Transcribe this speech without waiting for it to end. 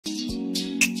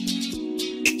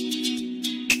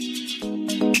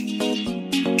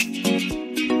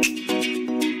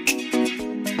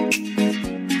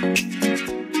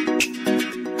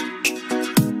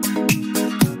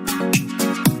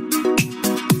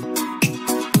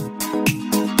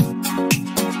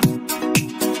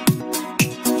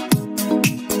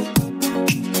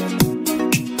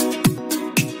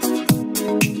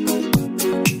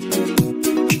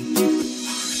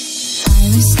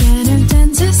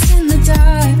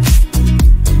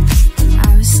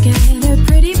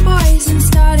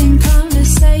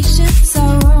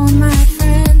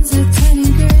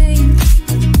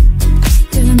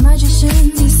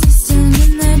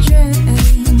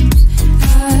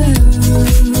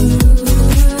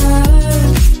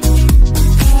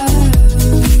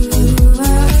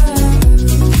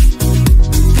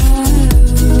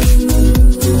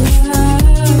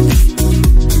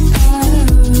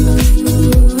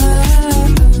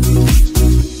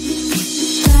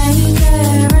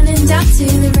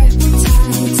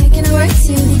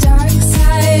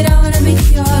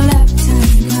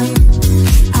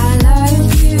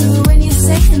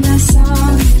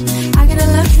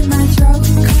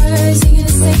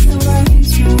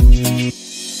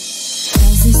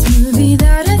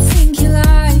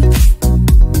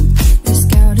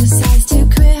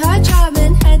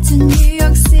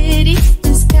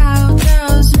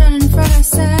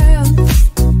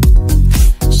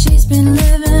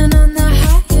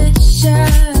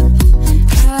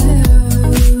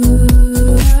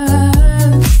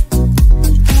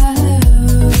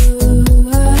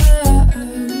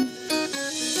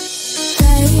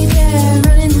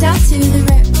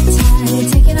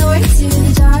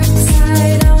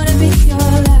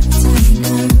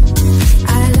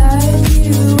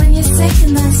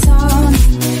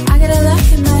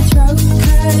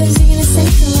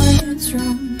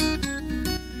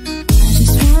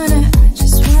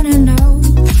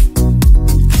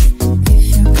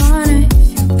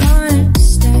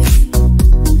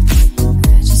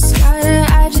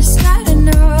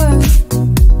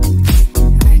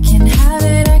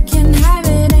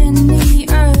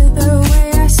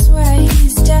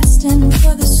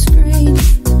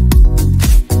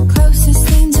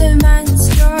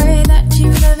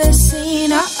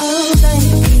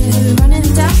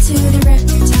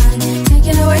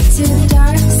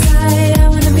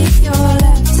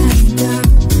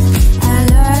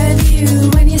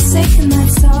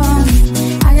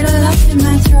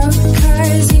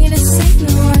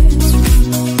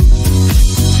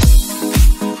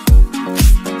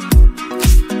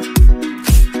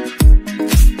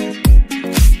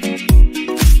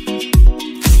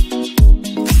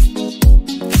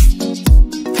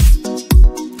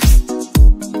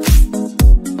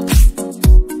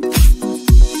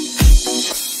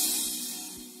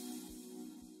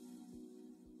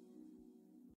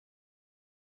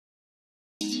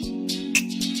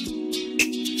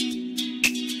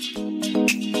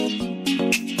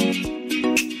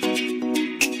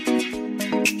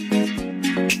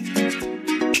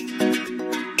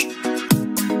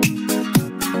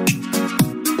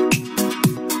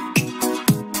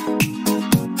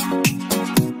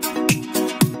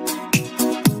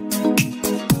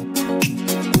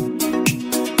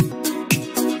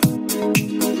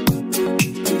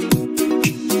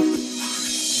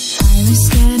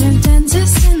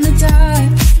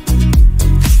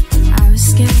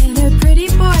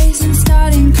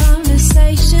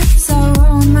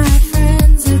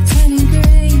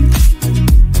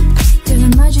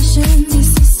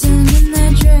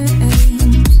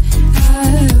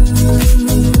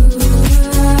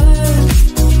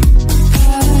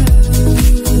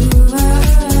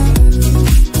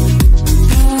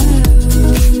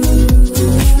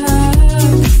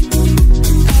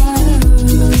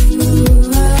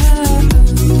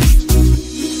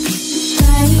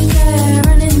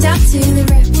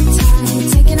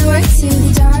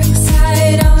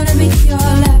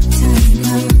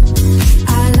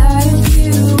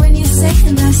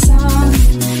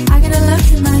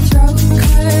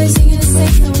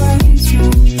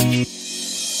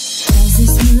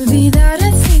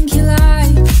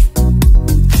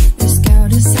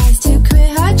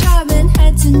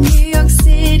New York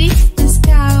City. This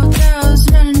cowgirl's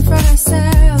running for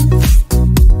herself.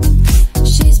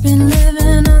 She's been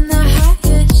living on the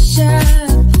highest shelf.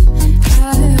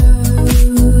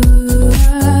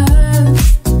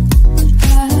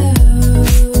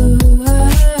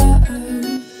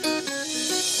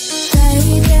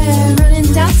 Baby, running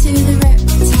down to the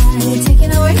Riptide,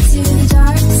 taking away to the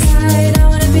dark side. I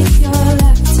wanna be your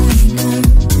left hand girl.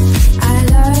 I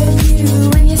love you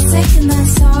when you're singing that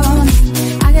song.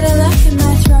 I got a lump in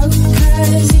my throat,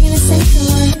 'cause you're gonna say the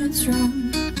words wrong.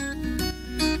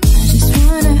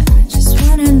 I just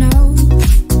wanna know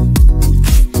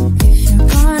if you're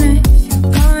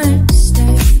gonna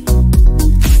stay.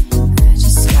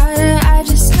 I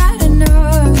just gotta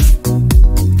know.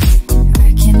 I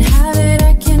can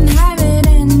have it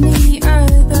any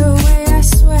other way. I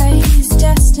swear he's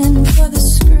destined for the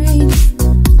screen.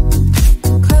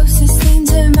 Closest thing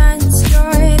to man's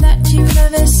joy that you've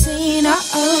ever seen.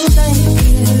 Oh,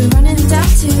 baby, running down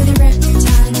to the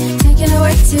Riptide, taking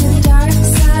away to the dark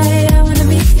side. I wanna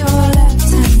be your left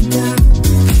hand girl.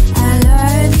 I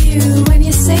love you when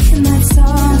you're singing that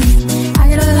song. I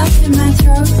got a lump in my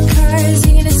throat, 'cause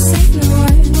you're gonna sing the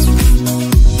words wrong.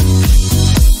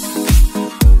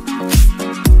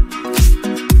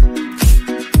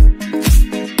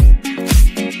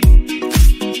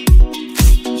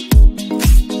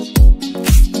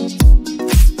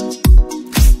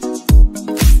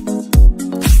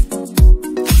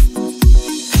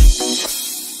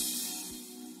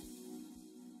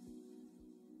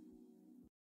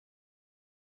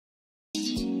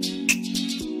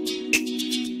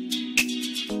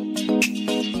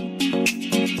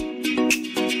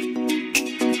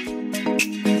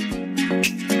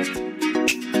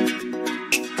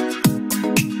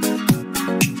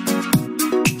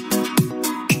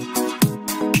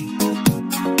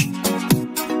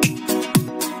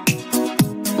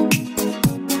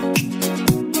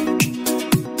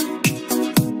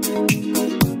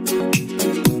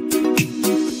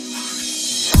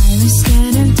 I was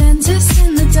scared of dentists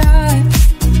in the dark.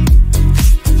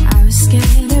 I was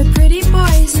scared of pretty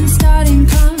boys and starting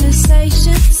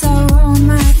conversations. So all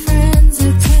my friends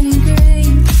are turning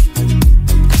green.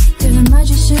 They're the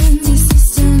magician's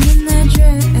assistant in their dreams.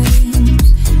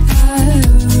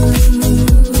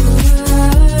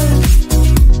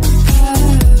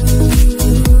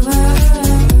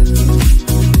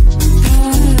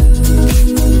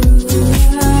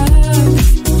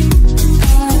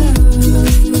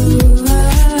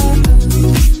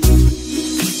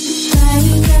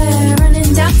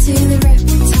 Running down to the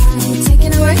Riptide,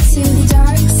 taking away to the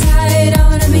dark side. I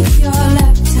wanna be your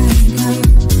left hand girl.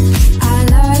 I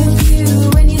love you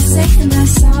when you're singing that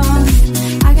song.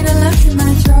 I got a lump in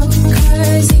my throat,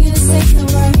 'cause you're gonna say the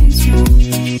words wrong.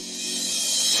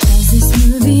 There's this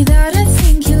movie that I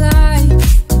think you like.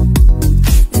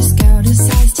 This girl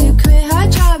decides to quit her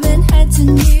job and head to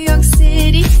New York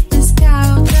City. This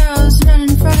cowgirl's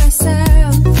running for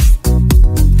herself.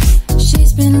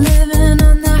 She's been living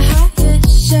on the highest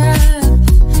shelf.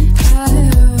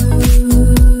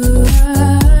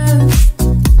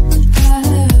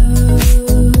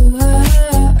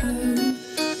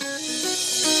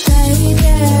 Baby,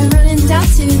 running down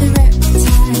to the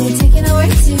Riptide, taking away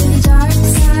to the dark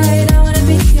side. I wanna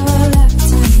be your left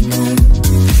hand girl.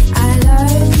 I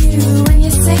love you when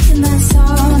you're singing that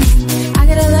song. I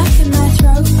got a lump in my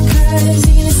throat, 'cause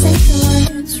you're gonna say the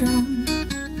words wrong.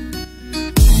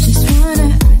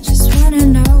 I just wanna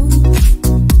know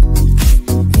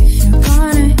if you're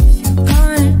gonna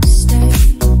stay.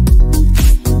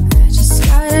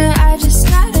 I just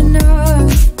gotta know.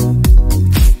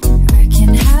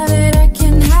 I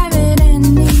can have it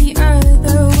any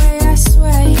other way. I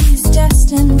swear he's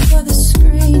destined for the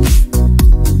screen.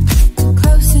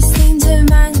 Closest thing to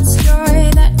man's joy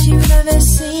that you've ever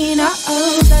seen.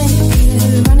 Oh,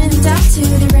 baby, running down to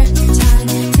the Riptide,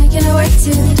 taking away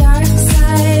to the dark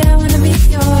side. I wanna be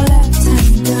your left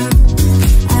hand girl.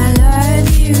 I love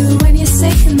you when you're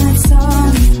singing that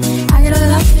song. I got a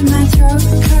lump in my throat,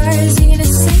 'cause you're gonna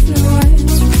sing the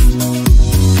words wrong.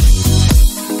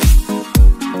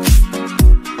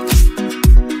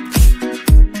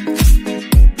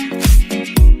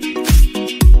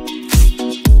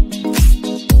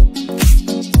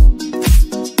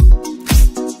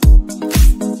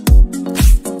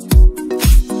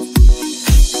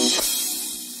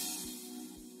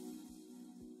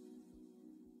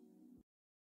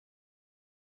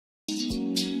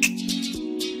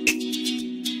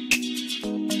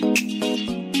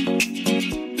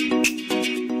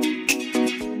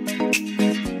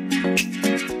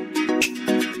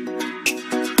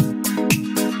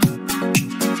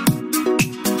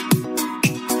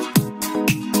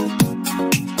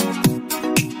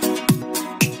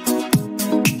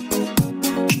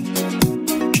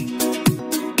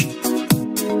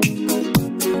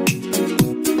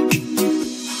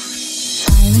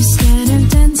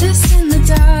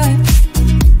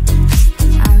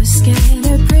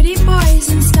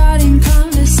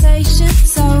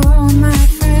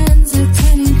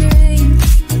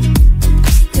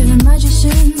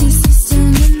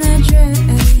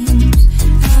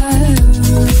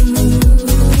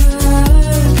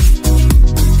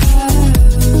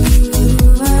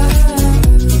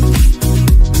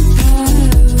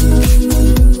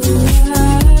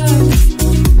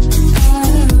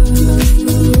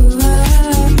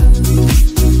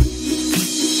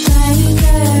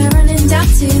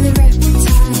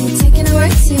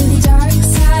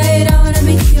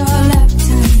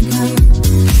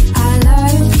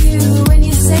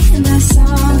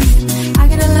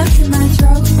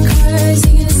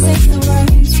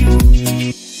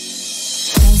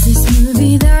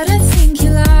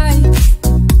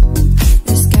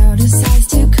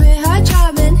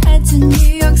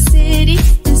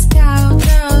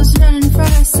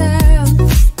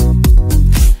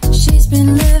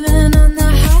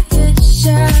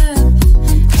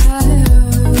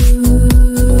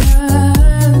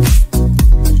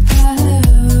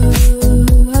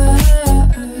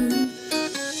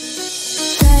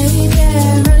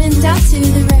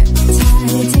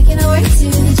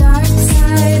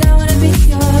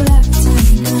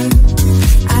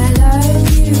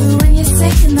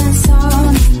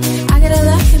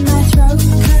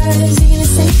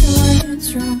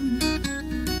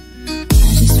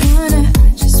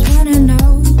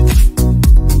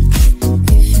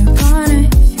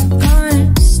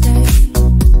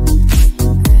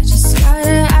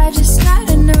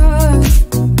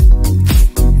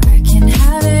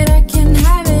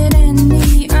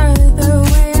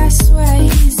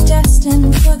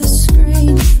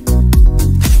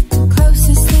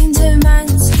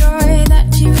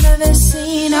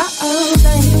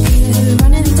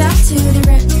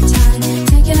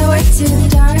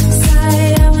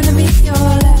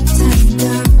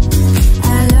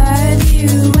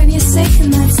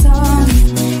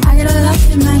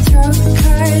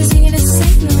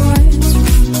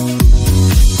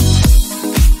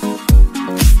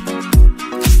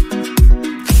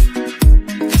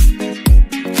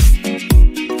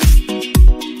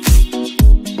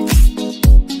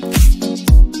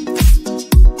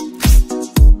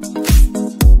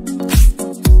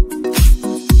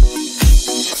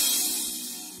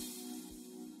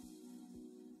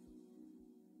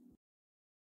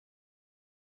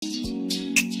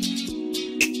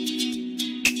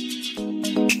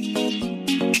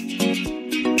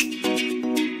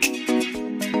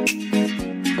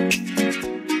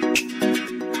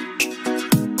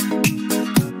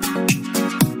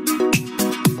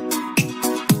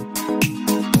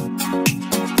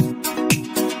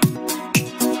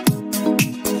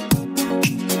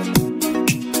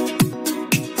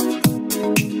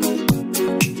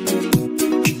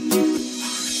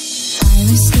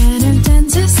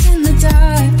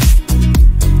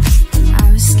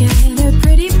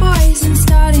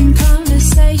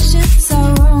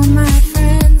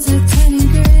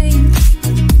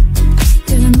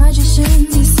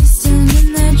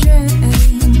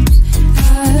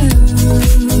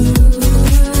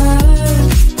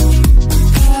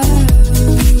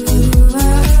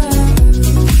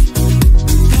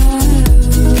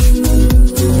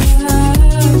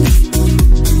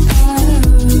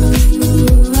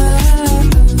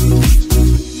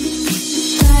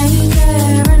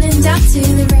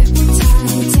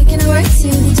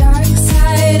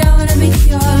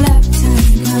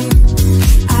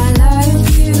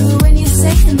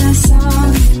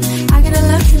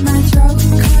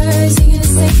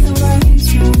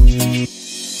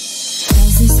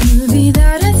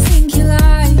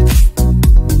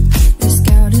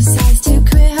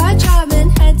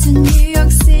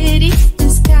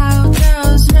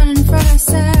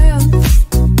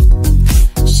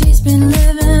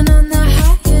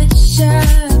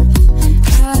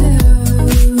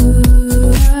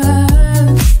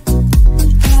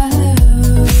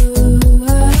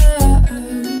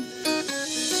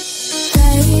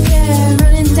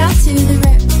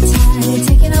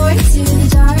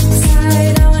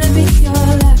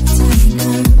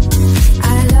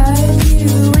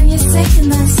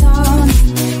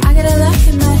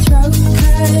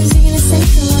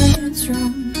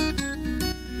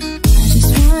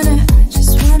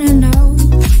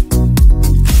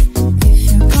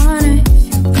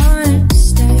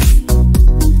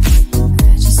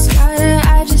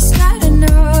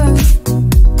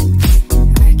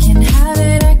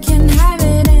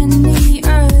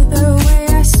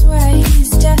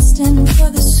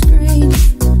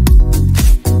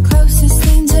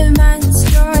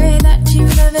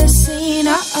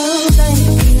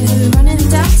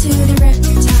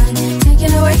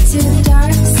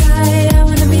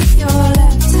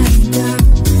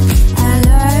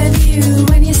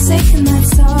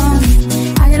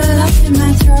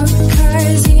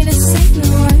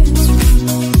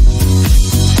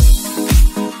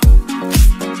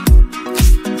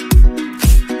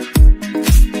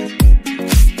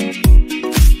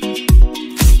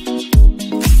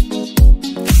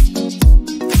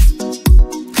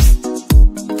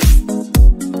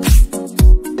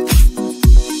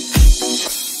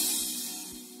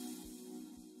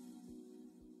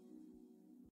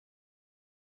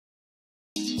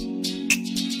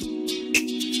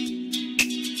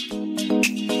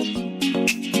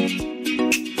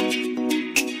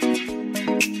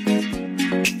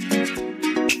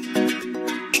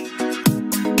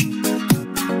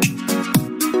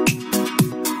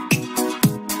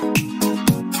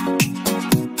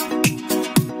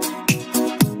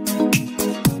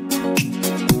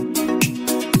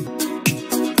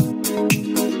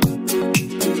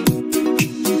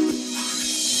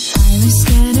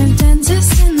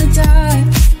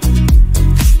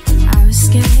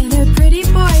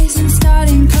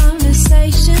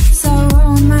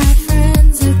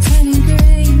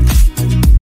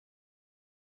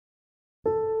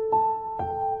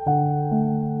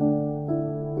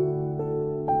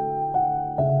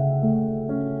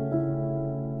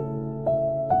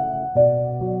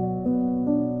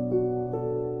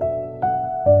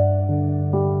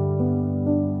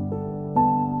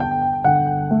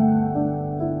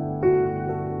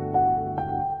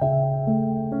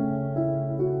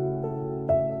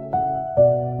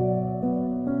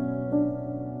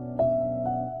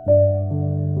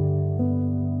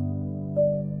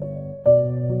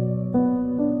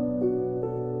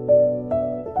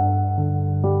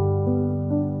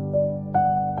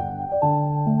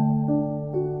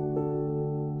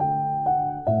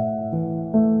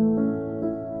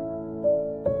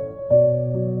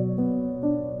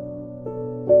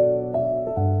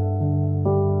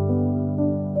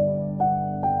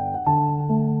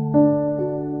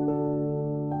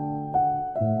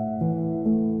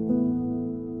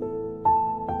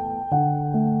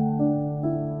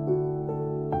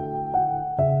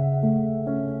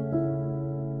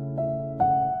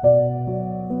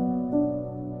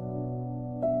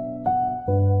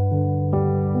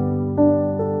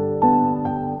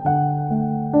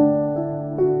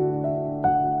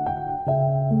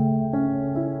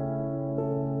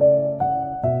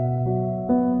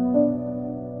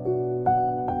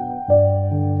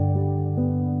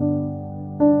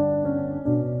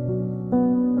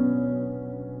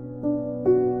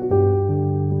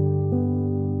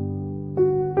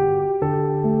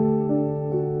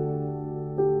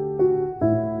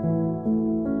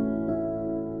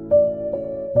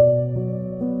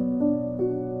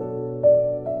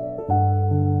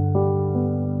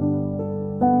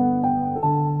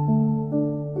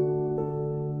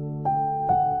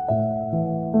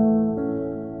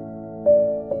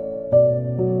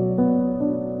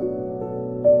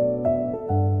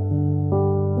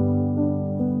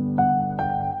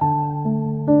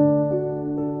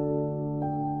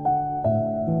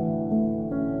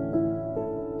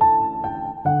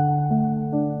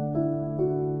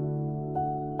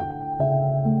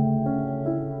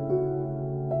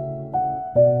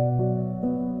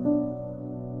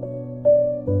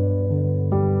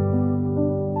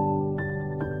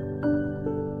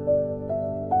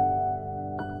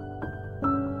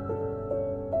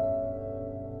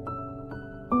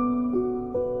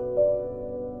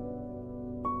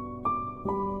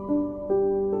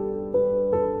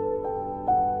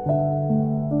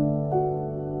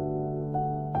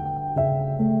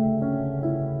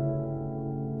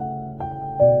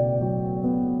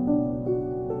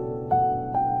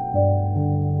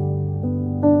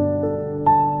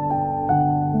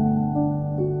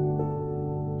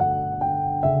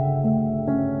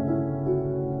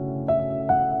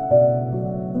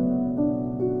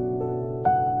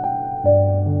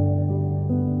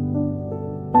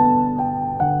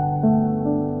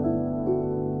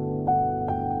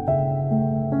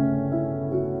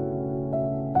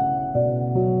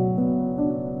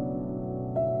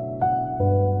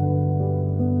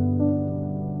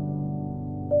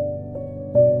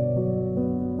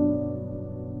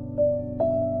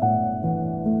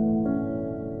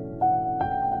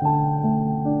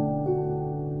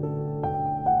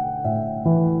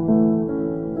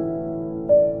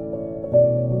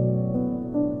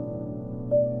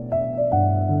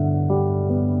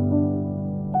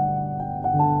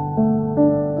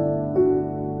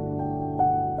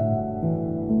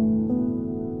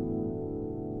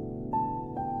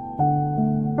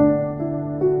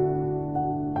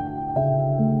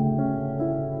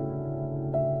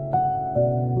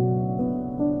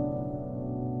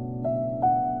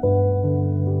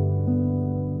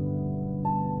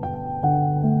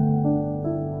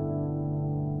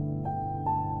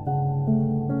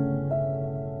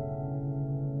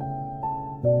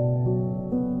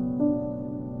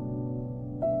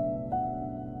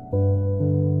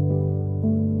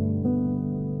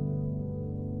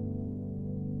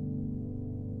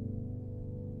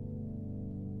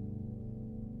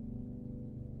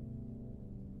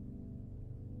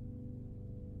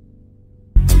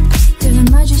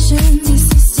 magicians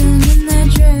assisting in their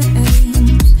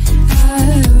dreams.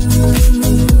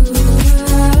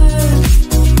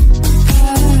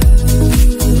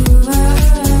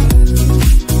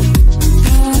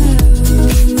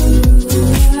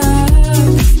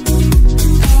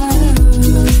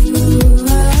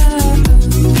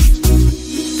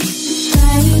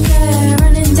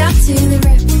 Running down to the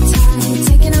Riptide,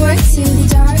 taking a walk to the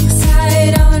dark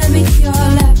side. I wanna be your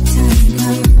left hand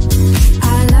girl.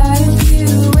 I love you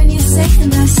when you're singing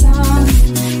that song.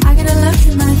 I got a lump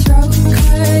in my throat,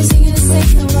 'cause you're gonna say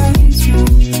the words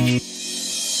wrong.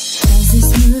 There's this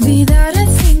movie that I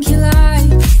think you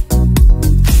like.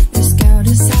 This girl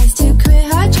decides to quit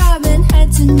her job and head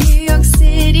to New York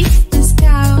City. This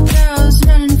cowgirl's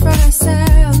running for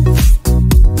herself.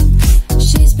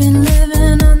 She's been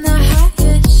living on the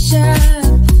highest shelf.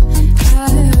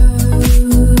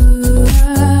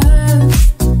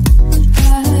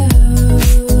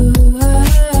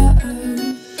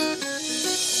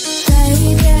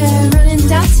 Baby, running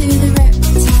down to the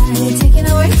Riptide, taking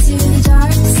a walk to the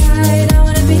dark side. I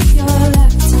wanna be your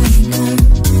left hand girl.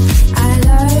 I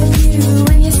love you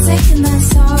when you're singing that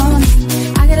song.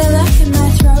 I got a lump in my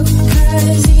throat,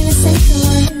 'cause you're gonna say the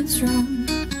words wrong.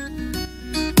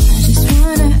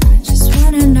 I just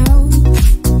wanna know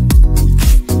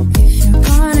if you're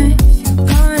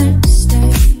gonna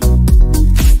stay.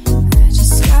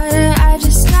 I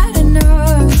just gotta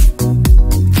know.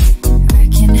 I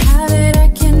can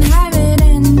have it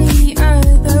any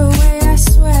other way. I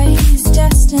swear he's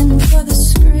destined for the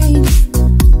screen.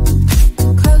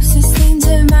 Closest thing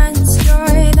to man's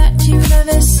joy that you've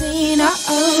ever seen.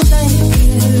 Oh,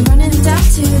 baby, running down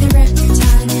to the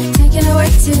Riptide, taking a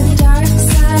walk to the dark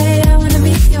side. I wanna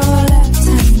be your left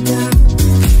hand girl.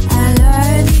 I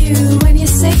love you when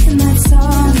you're singing that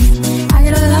song. I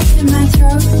got a lump in my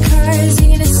throat, 'cause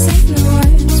you're gonna say the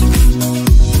words wrong.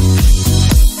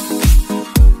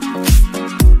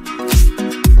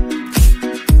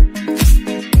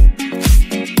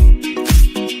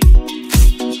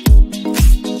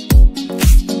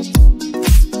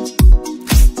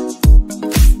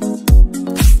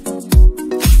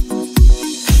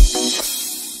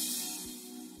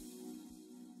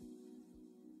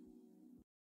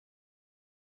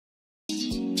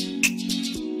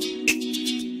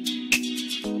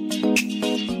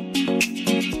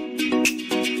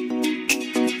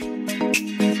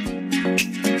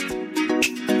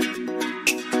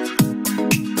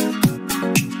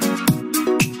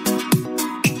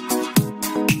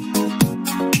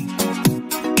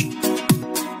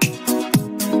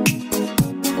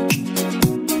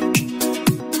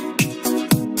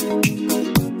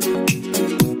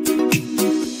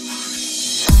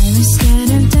 I was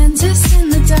scared of dentists in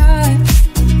the dark.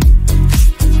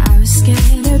 I was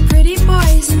scared of pretty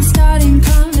boys and starting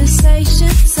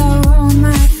conversations. So all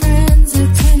my friends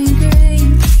are turning green.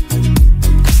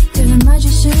 To the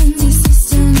magicians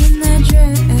assisting in their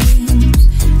dreams.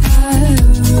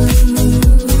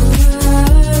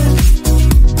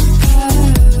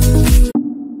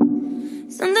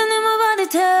 Something in my body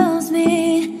tells me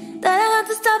that I have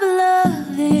to stop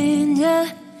loving you.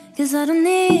 'Cause I don't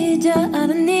need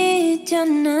you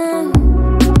now.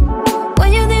 When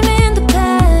you leave me in the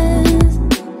past,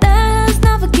 that's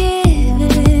not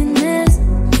forgiveness.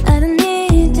 I don't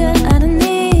need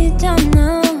you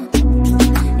now.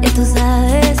 Y tú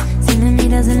sabes, si me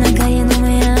miras en la calle no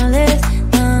me hables,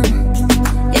 no.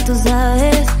 Y tú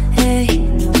sabes, hey,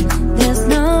 there's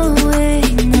no way,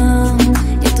 no.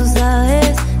 Y tú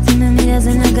sabes, si me miras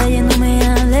en la calle no me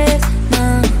hables, no.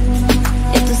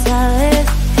 Y tú sabes,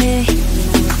 hey,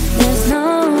 there's no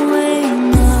way,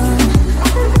 no.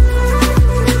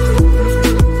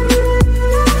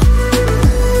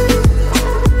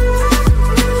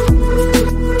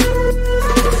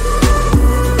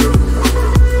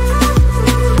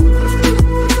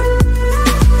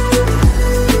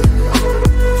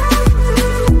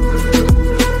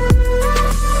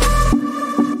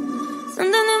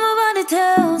 Something in my body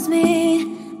tells me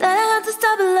that I have to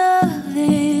stop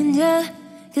loving you.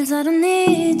 'Cause I don't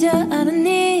need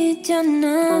you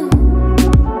now.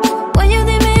 When you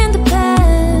leave me in the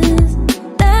past,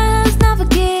 that's not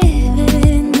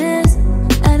forgiveness.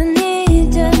 I don't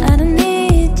need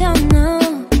you now.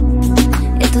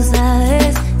 Y tú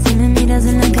sabes, si me miras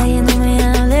en la calle no me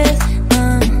hables, no.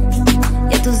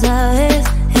 Y tú sabes,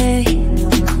 hey,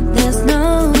 there's no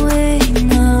way,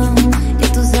 no. Y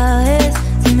tú sabes,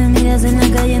 si me miras en la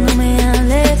calle no me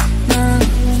hables, no.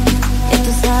 Y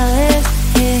tú sabes,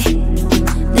 hey,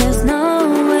 there's no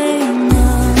way, no.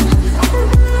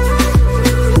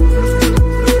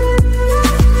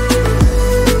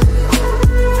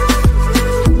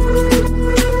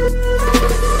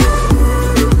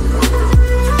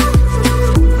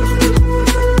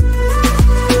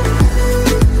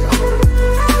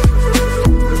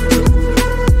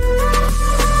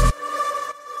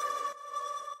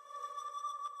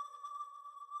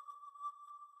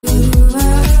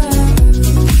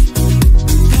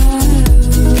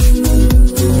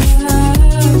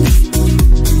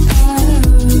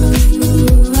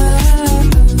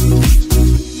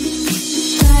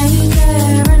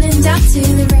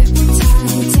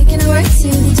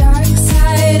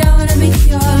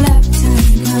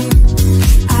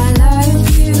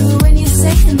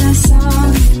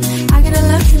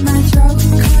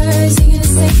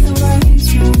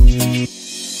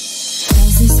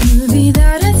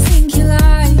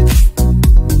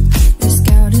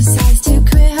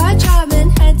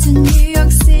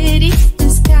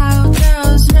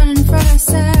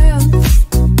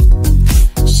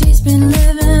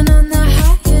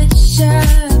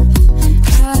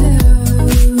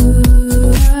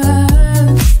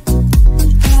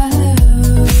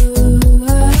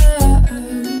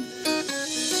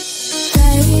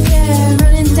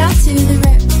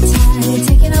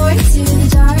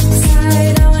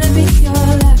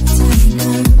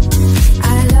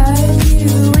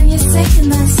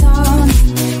 my soul.